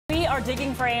are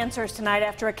digging for answers tonight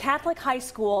after a Catholic high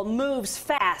school moves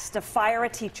fast to fire a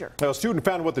teacher. Now, a student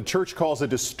found what the church calls a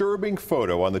disturbing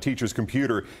photo on the teacher's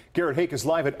computer. Garrett Hake is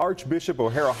live at Archbishop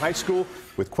O'Hara High School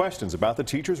with questions about the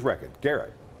teacher's record.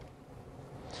 Garrett.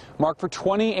 Mark, for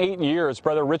 28 years,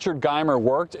 Brother Richard Geimer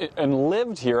worked and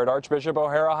lived here at Archbishop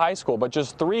O'Hara High School. But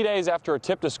just 3 days after a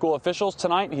tip to school officials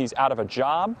tonight, he's out of a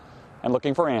job and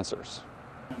looking for answers.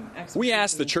 We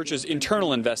asked the church's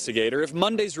internal investigator if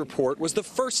Monday's report was the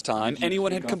first time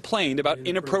anyone had complained about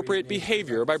inappropriate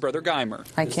behavior by Brother Geimer.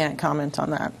 I can't comment on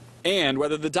that. And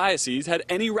whether the diocese had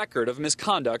any record of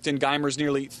misconduct in Geimer's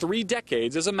nearly 3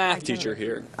 decades as a math teacher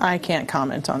here. I can't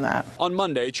comment on that. On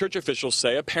Monday, church officials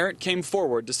say a parent came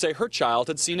forward to say her child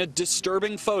had seen a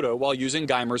disturbing photo while using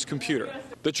Geimer's computer.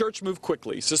 The church moved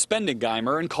quickly, suspending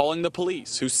Geimer and calling the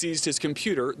police, who seized his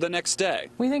computer the next day.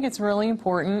 We think it's really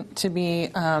important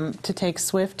to take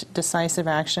swift, decisive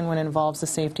action when it involves the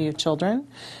safety of children.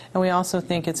 And we also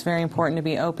think it's very important to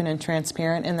be open and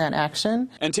transparent in that action.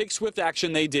 And take swift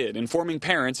action they did, informing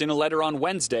parents in a letter on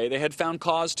Wednesday they had found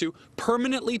cause to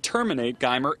permanently terminate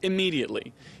Geimer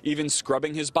immediately, even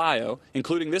scrubbing his bio,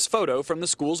 including this photo from the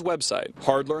school's website.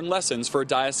 Hard-learned lessons for a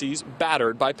diocese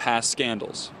battered by past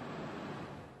scandals.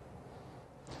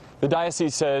 The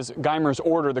diocese says Geimer's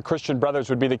order the Christian Brothers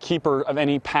would be the keeper of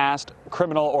any past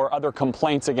criminal or other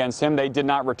complaints against him. They did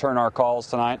not return our calls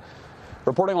tonight.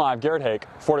 Reporting live, Garrett Hake,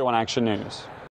 41 Action News.